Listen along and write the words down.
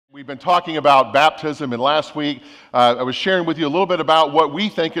We've been talking about baptism, and last week I was sharing with you a little bit about what we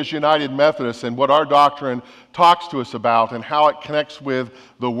think is United Methodist and what our doctrine talks to us about and how it connects with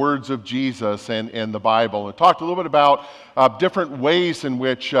the words of Jesus and the Bible. And talked a little bit about different ways in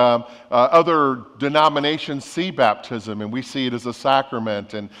which other denominations see baptism, and we see it as a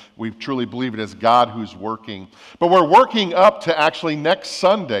sacrament, and we truly believe it as God who's working. But we're working up to actually next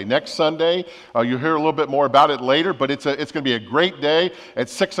Sunday. Next Sunday, you'll hear a little bit more about it later, but it's going to be a great day. At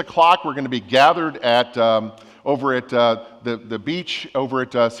 6 o'clock, we're going to be gathered at over at the beach over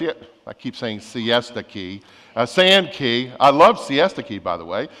at I keep saying Siesta Key. Sand Key. I love Siesta Key, by the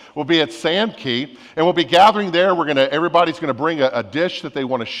way. We'll be at Sand Key, and we'll be gathering there. Everybody's going to bring a dish that they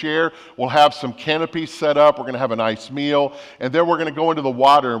want to share. We'll have some canopies set up. We're going to have a nice meal, and then we're going to go into the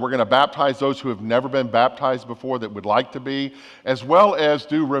water, and we're going to baptize those who have never been baptized before that would like to be, as well as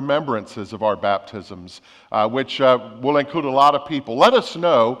do remembrances of our baptisms, which will include a lot of people. Let us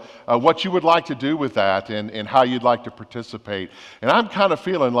know what you would like to do with that and how you'd like to participate. And I'm kind of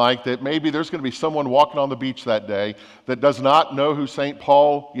feeling like that maybe there's going to be someone walking on the beach that day that does not know who St.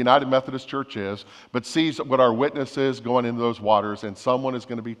 Paul United Methodist Church is, but sees what our witness is going into those waters, and someone is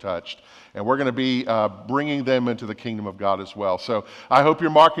going to be touched. And we're going to be bringing them into the kingdom of God as well. So I hope you're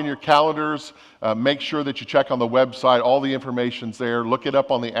marking your calendars. Make sure that you check on the website. All the information's there. Look it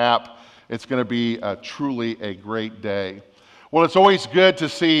up on the app. It's going to be truly a great day. Well, it's always good to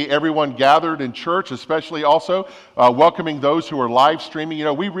see everyone gathered in church, especially also welcoming those who are live streaming. You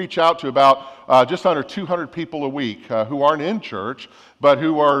know, we reach out to about just under 200 people a week who aren't in church, but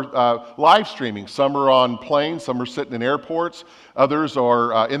who are live streaming. Some are on planes, some are sitting in airports, others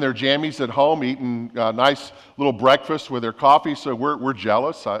are in their jammies at home eating nice little breakfast with their coffee, so we're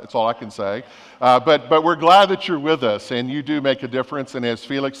jealous, that's all I can say. But we're glad that you're with us, and you do make a difference. And as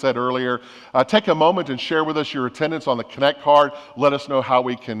Felix said earlier, take a moment and share with us your attendance on the Connect card. Let us know how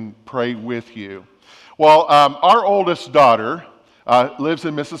we can pray with you. Well, our oldest daughter lives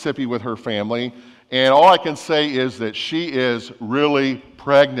in Mississippi with her family, and all I can say is that she is really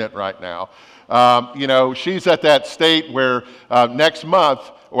pregnant right now. You know, she's at that state where next month,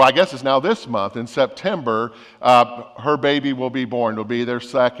 well, I guess it's now this month, in September, her baby will be born. It'll be their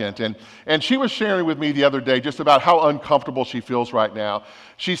second. And she was sharing with me the other day just about how uncomfortable she feels right now.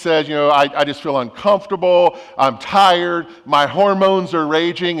 She says, you know, I just feel uncomfortable. I'm tired. My hormones are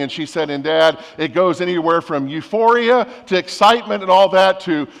raging. And she said, and Dad, it goes anywhere from euphoria to excitement and all that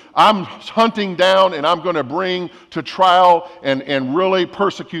to I'm hunting down and I'm going to bring to trial and really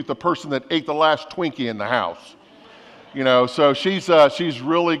persecute the person that ate the last Twinkie in the house. You know, so she's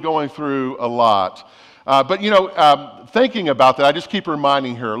really going through a lot. But, you know, thinking about that, I just keep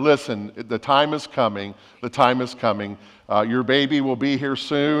reminding her, listen, the time is coming. The time is coming. Your baby will be here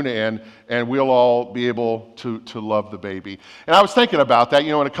soon, and we'll all be able to love the baby. And I was thinking about that.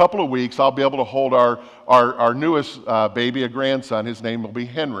 You know, in a couple of weeks, I'll be able to hold our newest baby, a grandson. His name will be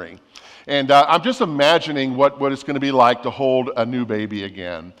Henry. And I'm just imagining what it's going to be like to hold a new baby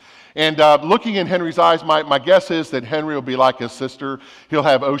again. And looking in Henry's eyes, my guess is that Henry will be like his sister. He'll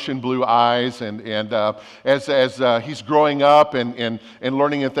have ocean blue eyes, and as he's growing up and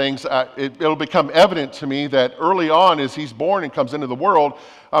learning and things, it'll become evident to me that early on, as he's born and comes into the world,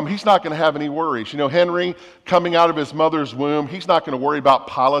 he's not going to have any worries. You know, Henry, coming out of his mother's womb, he's not going to worry about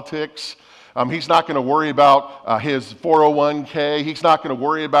politics. He's not going to worry about his 401k. He's not going to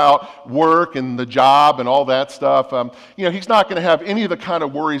worry about work and the job and all that stuff. You know, he's not going to have any of the kind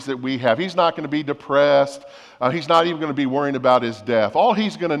of worries that we have. He's not going to be depressed. He's not even going to be worrying about his death. All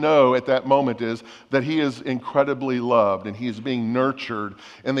he's going to know at that moment is that he is incredibly loved and he is being nurtured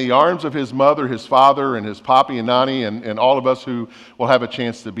in the arms of his mother, his father, and his papi and nani, and all of us who will have a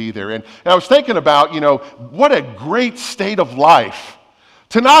chance to be there. And I was thinking about, you know, what a great state of life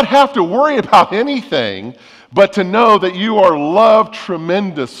to not have to worry about anything, but to know that you are loved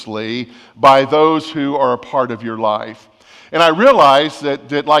tremendously by those who are a part of your life. And I realize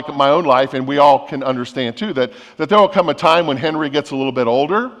that like my own life, and we all can understand too, that there will come a time when Henry gets a little bit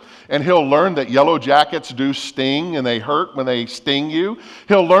older, and he'll learn that yellow jackets do sting, and they hurt when they sting you.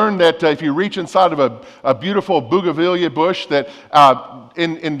 He'll learn that if you reach inside of a beautiful bougainvillea bush, that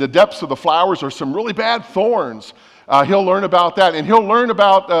in the depths of the flowers are some really bad thorns. He'll learn about that, and he'll learn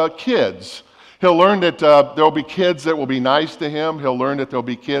about kids. He'll learn that there'll be kids that will be nice to him. He'll learn that there'll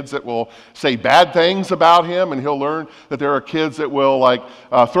be kids that will say bad things about him, and he'll learn that there are kids that will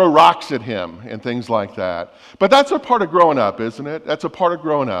throw rocks at him and things like that. But that's a part of growing up, isn't it? That's a part of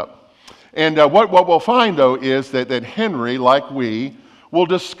growing up. And what we'll find, though, is that Henry, like we, will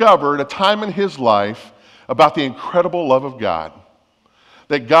discover at a time in his life about the incredible love of God.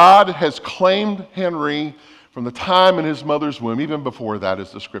 That God has claimed Henry from the time in his mother's womb, even before that,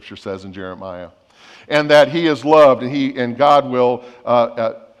 as the scripture says in Jeremiah. And that he is loved, and God will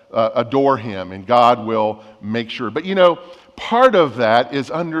adore him, and God will make sure. But part of that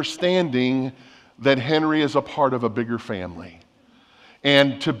is understanding that Henry is a part of a bigger family.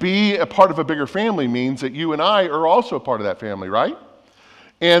 And to be a part of a bigger family means that you and I are also a part of that family, right?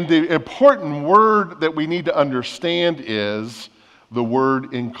 And the important word that we need to understand is the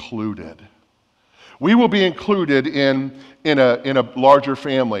word included. We will be included in a larger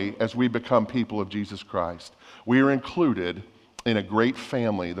family as we become people of Jesus Christ. We are included in a great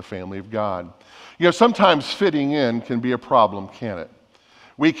family, the family of God. Sometimes fitting in can be a problem, can't it?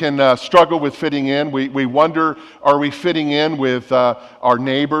 We can struggle with fitting in. We wonder, are we fitting in with our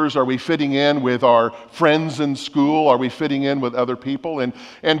neighbors? Are we fitting in with our friends in school? Are we fitting in with other people?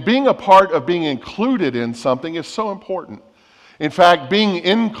 And being a part of being included in something is so important. In fact, being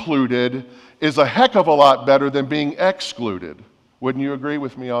included is a heck of a lot better than being excluded. Wouldn't you agree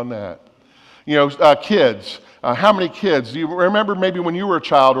with me on that? Kids. How many kids? Do you remember maybe when you were a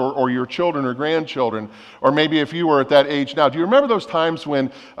child or your children or grandchildren, or maybe if you were at that age now, do you remember those times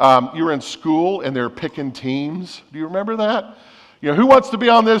when you were in school and they're picking teams? Do you remember that? Who wants to be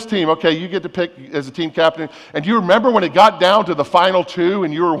on this team? Okay, you get to pick as a team captain. And do you remember when it got down to the final two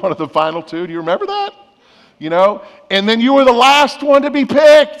and you were one of the final two? Do you remember that? And then you were the last one to be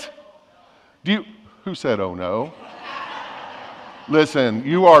picked. Who said, oh no? Listen,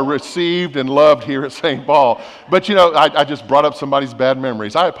 you are received and loved here at St. Paul. But, I just brought up somebody's bad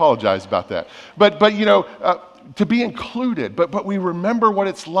memories. I apologize about that. But to be included, but we remember what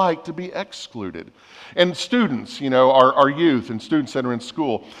it's like to be excluded. And students, our youth and students that are in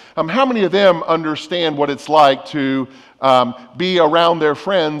school, how many of them understand what it's like to be around their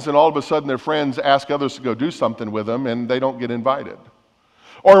friends and all of a sudden their friends ask others to go do something with them and they don't get invited?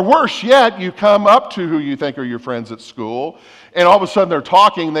 Or worse yet, you come up to who you think are your friends at school, and all of a sudden they're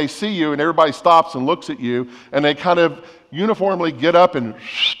talking, they see you, and everybody stops and looks at you, and they kind of uniformly get up and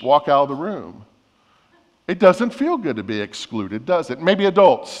walk out of the room. It doesn't feel good to be excluded, does it? Maybe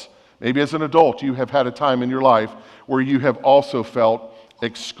adults. Maybe as an adult you have had a time in your life where you have also felt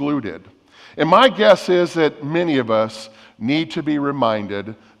excluded. And my guess is that many of us need to be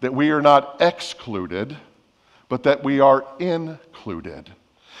reminded that we are not excluded, but that we are included.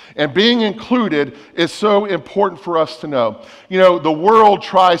 And being included is so important for us to know. The world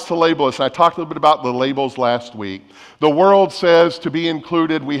tries to label us. And I talked a little bit about the labels last week. The world says to be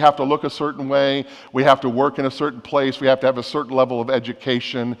included, we have to look a certain way. We have to work in a certain place. We have to have a certain level of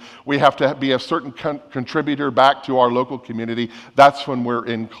education. We have to be a certain contributor back to our local community. That's when we're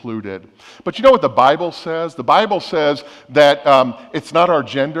included. But you know what the Bible says? The Bible says that it's not our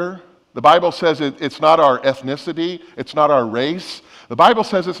gender. The Bible says it's not our ethnicity. It's not our race. The Bible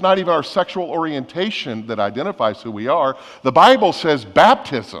says it's not even our sexual orientation that identifies who we are. The Bible says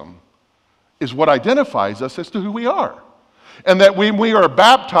baptism is what identifies us as to who we are. And that when we are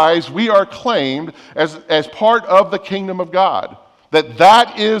baptized, we are claimed as part of the kingdom of God.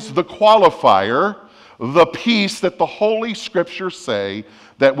 That is the qualifier, the piece that the Holy Scriptures say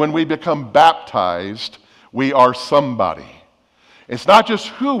that when we become baptized, we are somebody. It's not just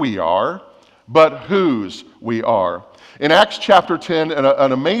who we are, but whose we are. In Acts chapter 10,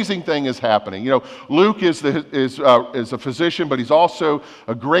 an amazing thing is happening. Luke is a physician, but he's also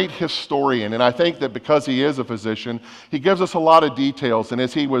a great historian. And I think that because he is a physician, he gives us a lot of details. And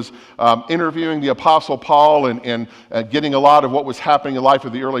as he was interviewing the Apostle Paul and getting a lot of what was happening in the life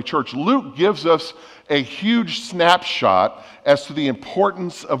of the early church, Luke gives us a huge snapshot as to the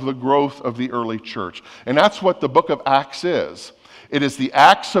importance of the growth of the early church. And that's what the book of Acts is. It is the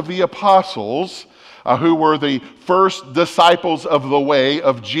Acts of the Apostles, who were the first disciples of the way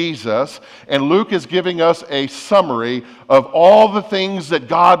of Jesus. And Luke is giving us a summary of all the things that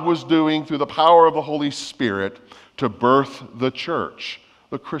God was doing through the power of the Holy Spirit to birth the church,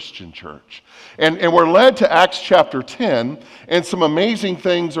 the Christian church. And we're led to Acts chapter 10, and some amazing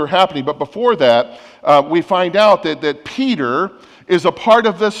things are happening. But before that, we find out that Peter is a part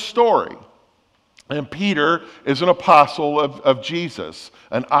of this story. And Peter is an apostle of Jesus,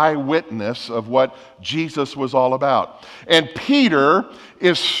 an eyewitness of what Jesus was all about. And Peter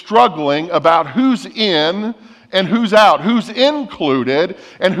is struggling about who's in and who's out, who's included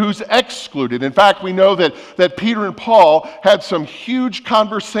and who's excluded. In fact, we know that Peter and Paul had some huge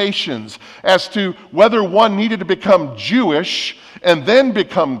conversations as to whether one needed to become Jewish and then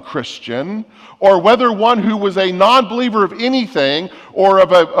become Christian, or whether one who was a non-believer of anything or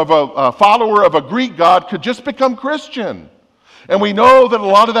of a follower of a Greek god could just become Christian. And we know that a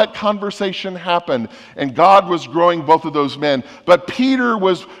lot of that conversation happened, and God was growing both of those men. But Peter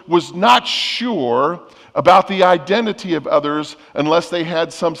was not sure about the identity of others unless they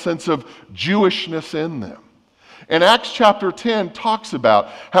had some sense of Jewishness in them. And Acts chapter 10 talks about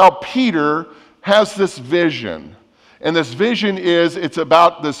how Peter has this vision. And this vision it's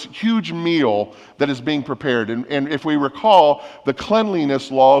about this huge meal that is being prepared. And if we recall, the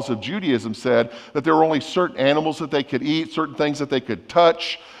cleanliness laws of Judaism said that there were only certain animals that they could eat, certain things that they could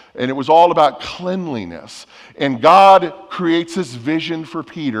touch, and it was all about cleanliness. And God creates this vision for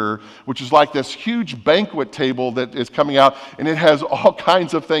Peter, which is like this huge banquet table that is coming out, and it has all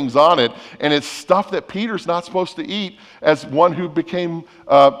kinds of things on it. And it's stuff that Peter's not supposed to eat as one who became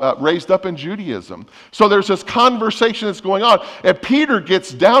raised up in Judaism. So there's this conversation that's going on, and Peter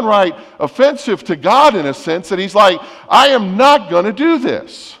gets downright offensive to God in a sense, that he's like, I am not going to do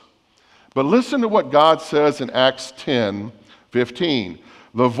this. But listen to what God says in Acts 10:15.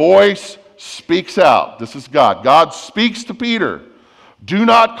 The voice speaks out. This is God. God speaks to Peter. Do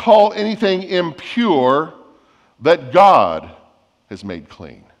not call anything impure that God has made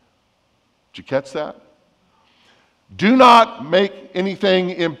clean. Did you catch that? Do not make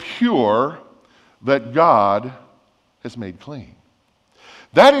anything impure that God has made clean.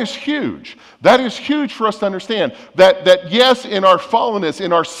 That is huge. That is huge for us to understand that yes, in our fallenness,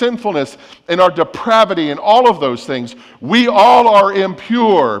 in our sinfulness, in our depravity, and all of those things, we all are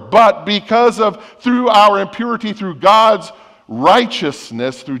impure. But through our impurity, through God's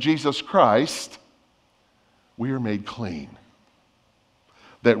righteousness, through Jesus Christ, we are made clean.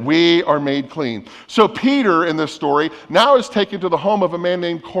 That we are made clean. So Peter, in this story, now is taken to the home of a man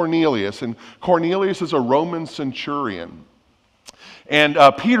named Cornelius. And Cornelius is a Roman centurion. And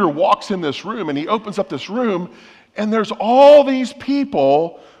Peter walks in this room, and he opens up this room, and there's all these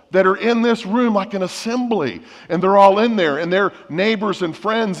people that are in this room like an assembly. And they're all in there, and they're neighbors and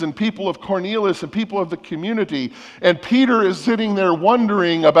friends and people of Cornelius and people of the community. And Peter is sitting there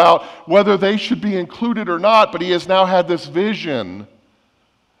wondering about whether they should be included or not, but he has now had this vision.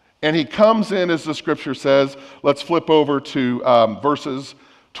 And he comes in, as the scripture says. Let's flip over to verses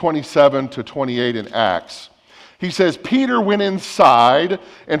 27 to 28 in Acts. He says, Peter went inside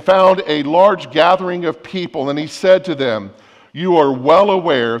and found a large gathering of people, and he said to them, you are well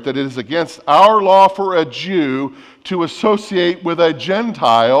aware that it is against our law for a Jew to associate with a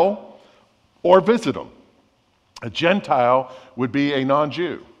Gentile or visit him. A Gentile would be a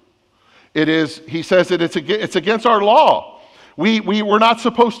non-Jew. He says that it's against our law. We're not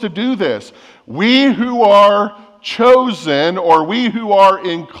supposed to do this. We who are chosen, or we who are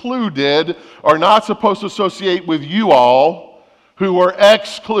included, are not supposed to associate with you all who are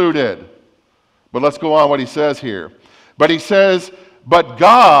excluded. But let's go on what he says here. But he says, but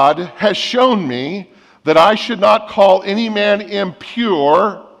God has shown me that I should not call any man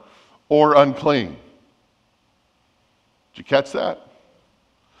impure or unclean. Did you catch that?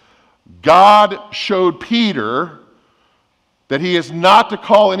 God showed Peter that he is not to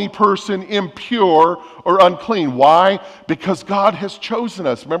call any person impure or unclean. Why? Because God has chosen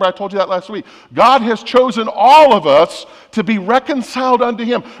us. Remember, I told you that last week. God has chosen all of us to be reconciled unto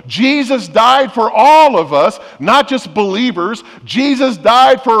him. Jesus died for all of us, not just believers. Jesus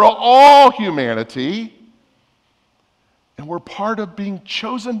died for all humanity. And we're part of being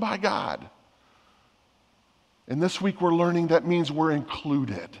chosen by God. And this week we're learning that means we're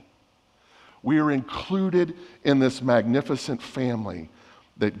included. We are included in this magnificent family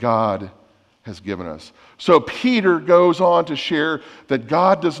that God has given us. So Peter goes on to share that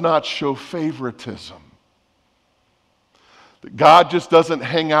God does not show favoritism. That God just doesn't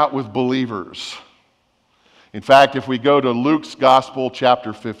hang out with believers. In fact, if we go to Luke's Gospel,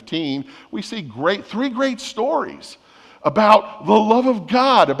 chapter 15, we see three great stories about the love of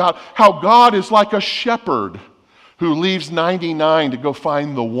God, about how God is like a shepherd who leaves 99 to go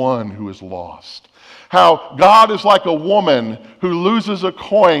find the one who is lost. How God is like a woman who loses a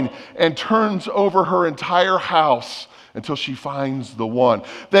coin and turns over her entire house until she finds the one.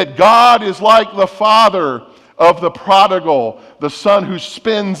 That God is like the father of the prodigal, the son who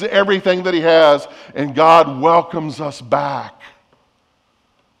spends everything that he has, and God welcomes us back.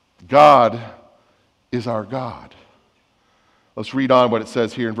 God is our God. Let's read on what it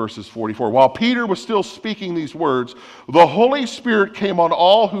says here in verses 44. While Peter was still speaking these words, the Holy Spirit came on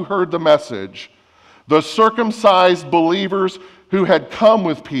all who heard the message. The circumcised believers who had come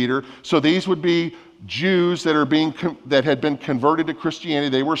with Peter, so these would be Jews that had been converted to Christianity,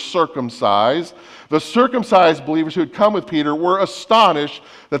 they were circumcised. The circumcised believers who had come with Peter were astonished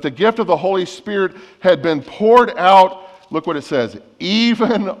that the gift of the Holy Spirit had been poured out, look what it says,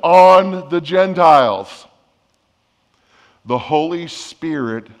 even on the Gentiles. The Holy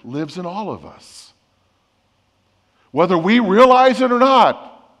Spirit lives in all of us. Whether we realize it or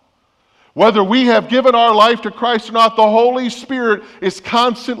not, Whether we have given our life to Christ or not, the Holy Spirit is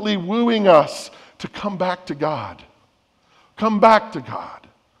constantly wooing us to come back to God. Come back to God.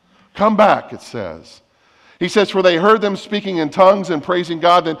 Come back, it says. He says, for they heard them speaking in tongues and praising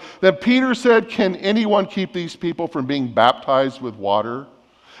God. Then Peter said, can anyone keep these people from being baptized with water?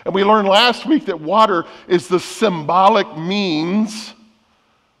 And we learned last week that water is the symbolic means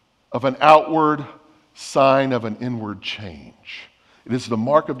of an outward sign of an inward change. It is the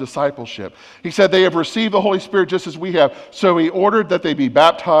mark of discipleship. He said they have received the Holy Spirit just as we have. So he ordered that they be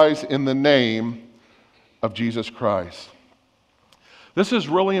baptized in the name of Jesus Christ. This is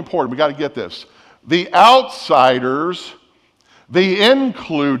really important. We got to get this. The outsiders, the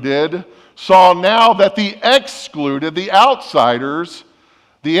included, saw now that the excluded, the outsiders,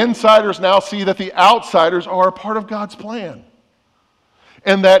 the insiders now see that the outsiders are a part of God's plan.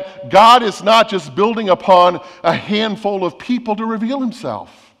 And that God is not just building upon a handful of people to reveal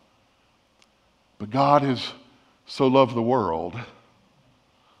himself. But God has so loved the world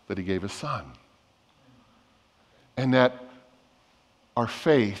that he gave his son. And that our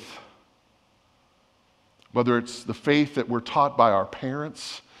faith, whether it's the faith that we're taught by our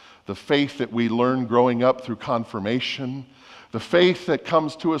parents, the faith that we learn growing up through confirmation, the faith that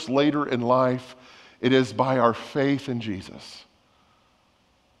comes to us later in life, it is by our faith in Jesus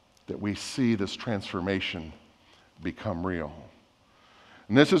that we see this transformation become real.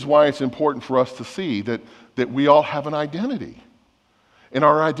 And this is why it's important for us to see that we all have an identity. And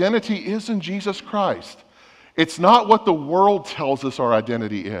our identity is in Jesus Christ. It's not what the world tells us our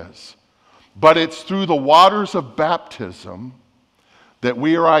identity is, but it's through the waters of baptism that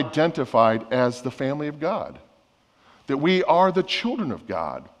we are identified as the family of God, that we are the children of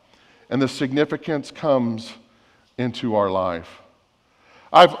God, and the significance comes into our life.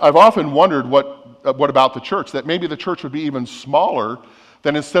 I've often wondered what about the church, that maybe the church would be even smaller,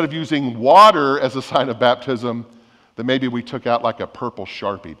 than instead of using water as a sign of baptism, that maybe we took out like a purple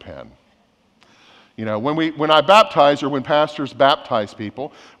Sharpie pen. You know, when I baptize, or when pastors baptize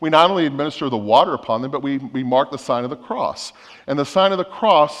people, we not only administer the water upon them, but we mark the sign of the cross. And the sign of the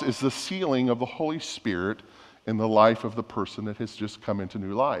cross is the sealing of the Holy Spirit in the life of the person that has just come into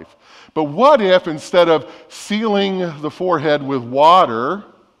new life. But what if, instead of sealing the forehead with water,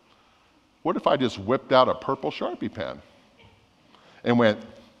 what if I just whipped out a purple Sharpie pen and went,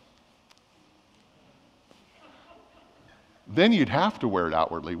 then you'd have to wear it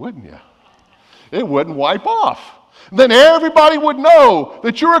outwardly, wouldn't you? It wouldn't wipe off. Then everybody would know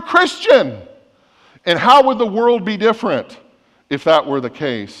that you're a Christian. And how would the world be different if that were the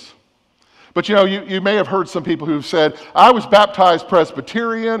case? But you know, you may have heard some people who've said, I was baptized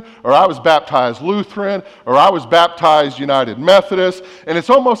Presbyterian, or I was baptized Lutheran, or I was baptized United Methodist. And it's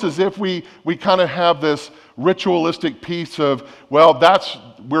almost as if we kind of have this ritualistic piece of, well,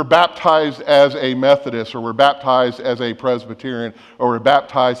 we're baptized as a Methodist, or we're baptized as a Presbyterian, or we're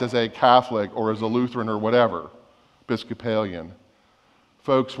baptized as a Catholic, or as a Lutheran, or whatever, Episcopalian.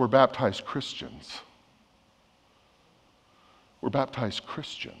 Folks, we're baptized Christians. We're baptized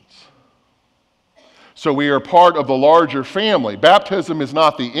Christians. So we are part of the larger family. Baptism is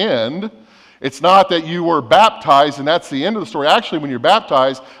not the end. It's not that you were baptized and that's the end of the story. Actually, when you're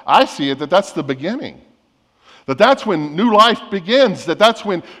baptized, I see it that that's the beginning. That's when new life begins. That's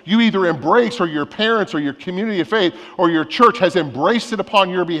when you either embrace, or your parents, or your community of faith, or your church has embraced it upon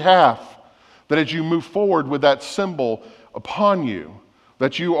your behalf. That as you move forward with that symbol upon you,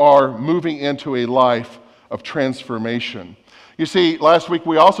 that you are moving into a life of transformation. You see, last week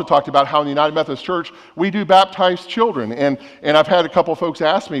we also talked about how in the United Methodist Church we do baptize children. And I've had a couple of folks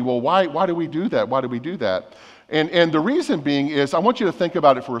ask me, well, why do we do that? Why do we do that? And the reason being is, I want you to think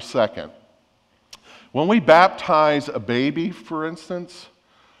about it for a second. When we baptize a baby, for instance,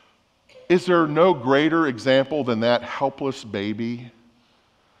 is there no greater example than that helpless baby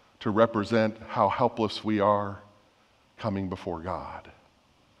to represent how helpless we are coming before God?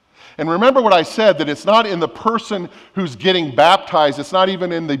 And remember what I said, that it's not in the person who's getting baptized, it's not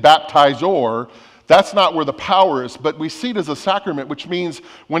even in the baptizor. That's not where the power is, but we see it as a sacrament, which means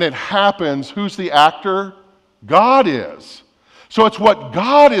when it happens, who's the actor? God is. So it's what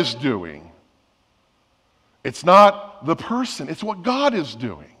God is doing. It's not the person, it's what God is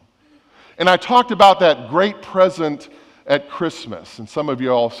doing. And I talked about that great present at Christmas, and some of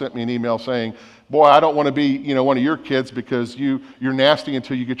you all sent me an email saying, boy, I don't want to be, one of your kids because you're nasty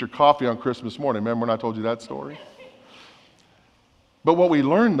until you get your coffee on Christmas morning. Remember when I told you that story? But what we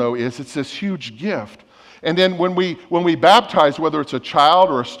learn, though, is it's this huge gift. And then when we baptize, whether it's a child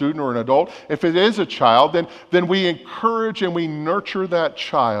or a student or an adult, if it is a child, then we encourage and we nurture that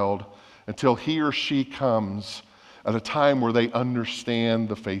child until he or she comes at a time where they understand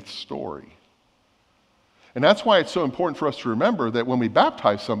the faith story. And that's why it's so important for us to remember that when we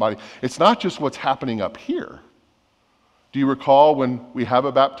baptize somebody, it's not just what's happening up here. Do you recall when we have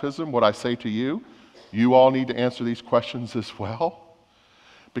a baptism, what I say to you? You all need to answer these questions as well.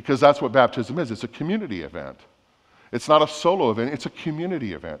 Because that's what baptism is. It's a community event. It's not a solo event, it's a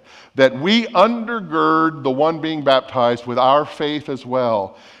community event. That we undergird the one being baptized with our faith as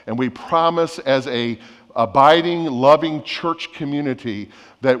well. And we promise as a abiding, loving church community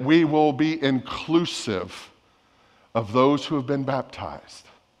that we will be inclusive of those who have been baptized.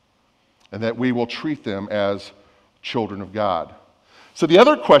 And that we will treat them as children of God. So the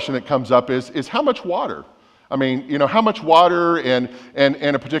other question that comes up is how much water? I mean, how much water and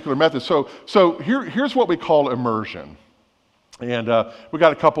a particular method. So here's what we call immersion. And we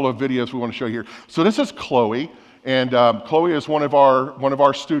got a couple of videos we want to show here. So this is Chloe, and Chloe is one of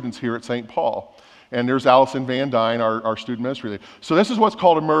our students here at St. Paul. And there's Allison Van Dyne, our student ministry leader. So this is what's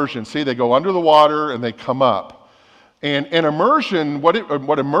called immersion. See, they go under the water and they come up. And immersion,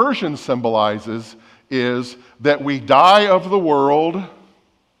 what immersion symbolizes is that we die of the world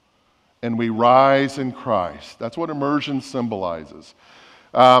and we rise in Christ. That's what immersion symbolizes.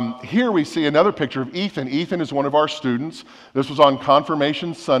 Here we see another picture of Ethan. Ethan is one of our students. This was on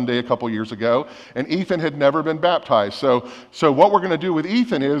Confirmation Sunday a couple years ago, and Ethan had never been baptized. So what we're going to do with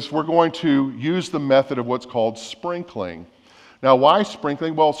Ethan is we're going to use the method of what's called sprinkling. Now, why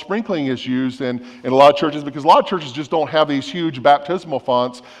sprinkling? Well, sprinkling is used in a lot of churches because a lot of churches just don't have these huge baptismal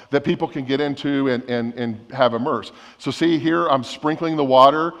fonts that people can get into and have immersed. So see here, I'm sprinkling the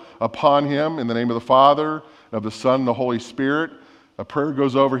water upon him in the name of the Father, of the Son, and the Holy Spirit. A prayer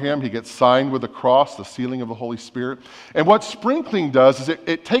goes over him. He gets signed with the cross, the sealing of the Holy Spirit. And what sprinkling does is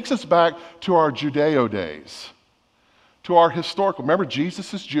it takes us back to our Judeo days, to our historical. Remember,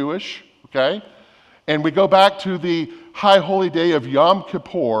 Jesus is Jewish, okay? And we go back to the high holy day of Yom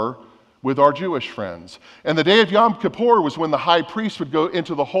Kippur with our Jewish friends. And the day of Yom Kippur was when the high priest would go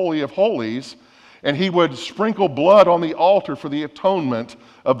into the Holy of Holies and he would sprinkle blood on the altar for the atonement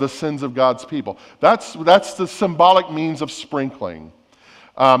of the sins of God's people. That's the symbolic means of sprinkling.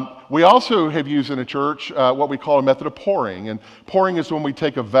 We also have used in a church what we call a method of pouring. And pouring is when we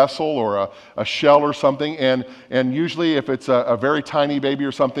take a vessel or a shell or something, and usually if it's a very tiny baby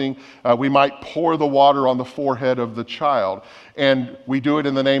or something, we might pour the water on the forehead of the child. And we do it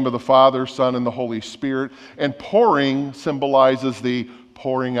in the name of the Father, Son, and the Holy Spirit. And pouring symbolizes the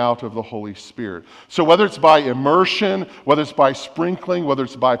pouring out of the Holy Spirit. So whether it's by immersion, whether it's by sprinkling, whether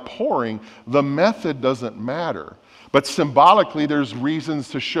it's by pouring, the method doesn't matter. But symbolically, there's reasons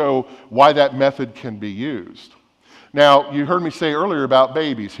to show why that method can be used. Now, you heard me say earlier about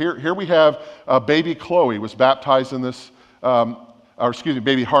babies. Here we have baby Chloe was baptized in this,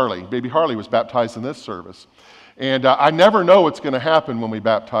 baby Harley. Baby Harley was baptized in this service. And I never know what's going to happen when we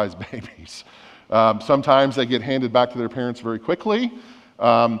baptize babies. Sometimes they get handed back to their parents very quickly.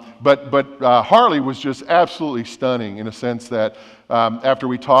 But Harley was just absolutely stunning in a sense that after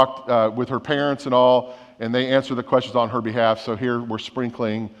we talked with her parents and all, and they answered the questions on her behalf, so here we're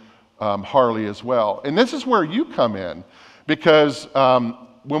sprinkling Harley as well. And this is where you come in, because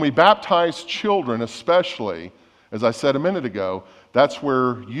when we baptize children especially, as I said a minute ago, that's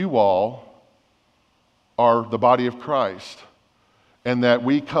where you all are the body of Christ, and that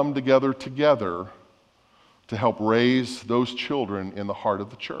we come together to help raise those children in the heart of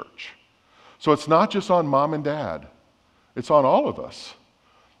the church. So it's not just on mom and dad, it's on all of us.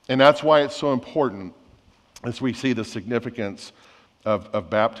 And that's why it's so important as we see the significance of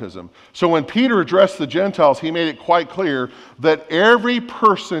baptism. So when Peter addressed the Gentiles, he made it quite clear that every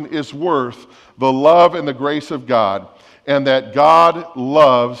person is worth the love and the grace of God, and that God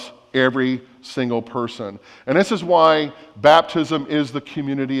loves every single person. And this is why baptism is the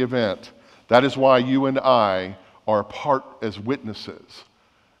community event. That is why you and I are part as witnesses,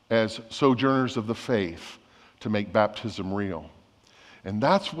 as sojourners of the faith, to make baptism real. And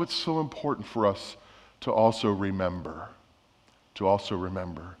that's what's so important for us to also remember.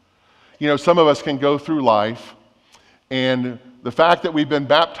 You know, some of us can go through life, and the fact that we've been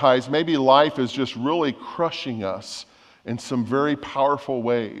baptized, maybe life is just really crushing us in some very powerful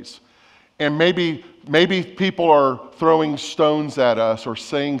ways. And maybe people are throwing stones at us or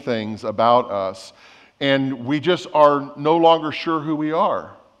saying things about us, and we just are no longer sure who we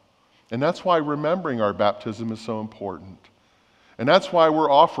are. And that's why remembering our baptism is so important. And that's why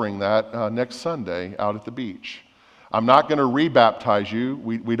we're offering that next Sunday out at the beach. I'm not going to re-baptize you.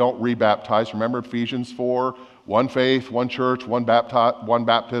 We don't re-baptize. Remember Ephesians 4, one faith, one church, one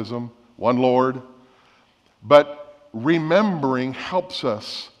baptism, one Lord. But remembering helps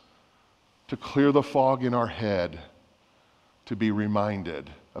us to clear the fog in our head to be reminded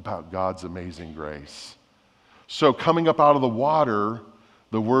about God's amazing grace. So coming up out of the water,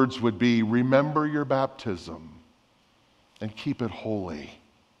 the words would be, remember your baptism and keep it holy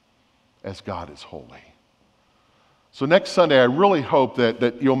as God is holy. So next Sunday, I really hope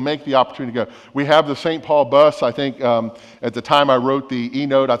that you'll make the opportunity to go. We have the St. Paul bus. I think at the time I wrote the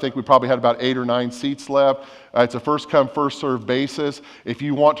e-note, I think we probably had about 8 or 9 seats left. It's a first-come, first-served basis. If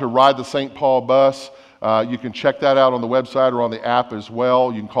you want to ride the St. Paul bus, you can check that out on the website or on the app as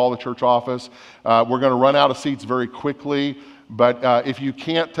well. You can call the church office. We're going to run out of seats very quickly, but if you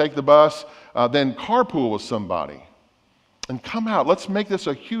can't take the bus, then carpool with somebody. And come out. Let's make this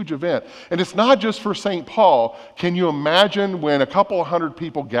a huge event. And it's not just for St. Paul. Can you imagine when a couple of hundred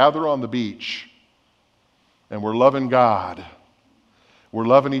people gather on the beach and we're loving God, we're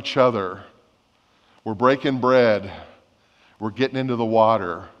loving each other, we're breaking bread, we're getting into the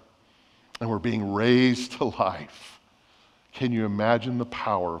water, and we're being raised to life? Can you imagine the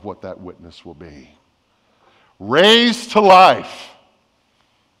power of what that witness will be? Raised to life.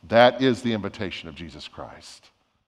 That is the invitation of Jesus Christ.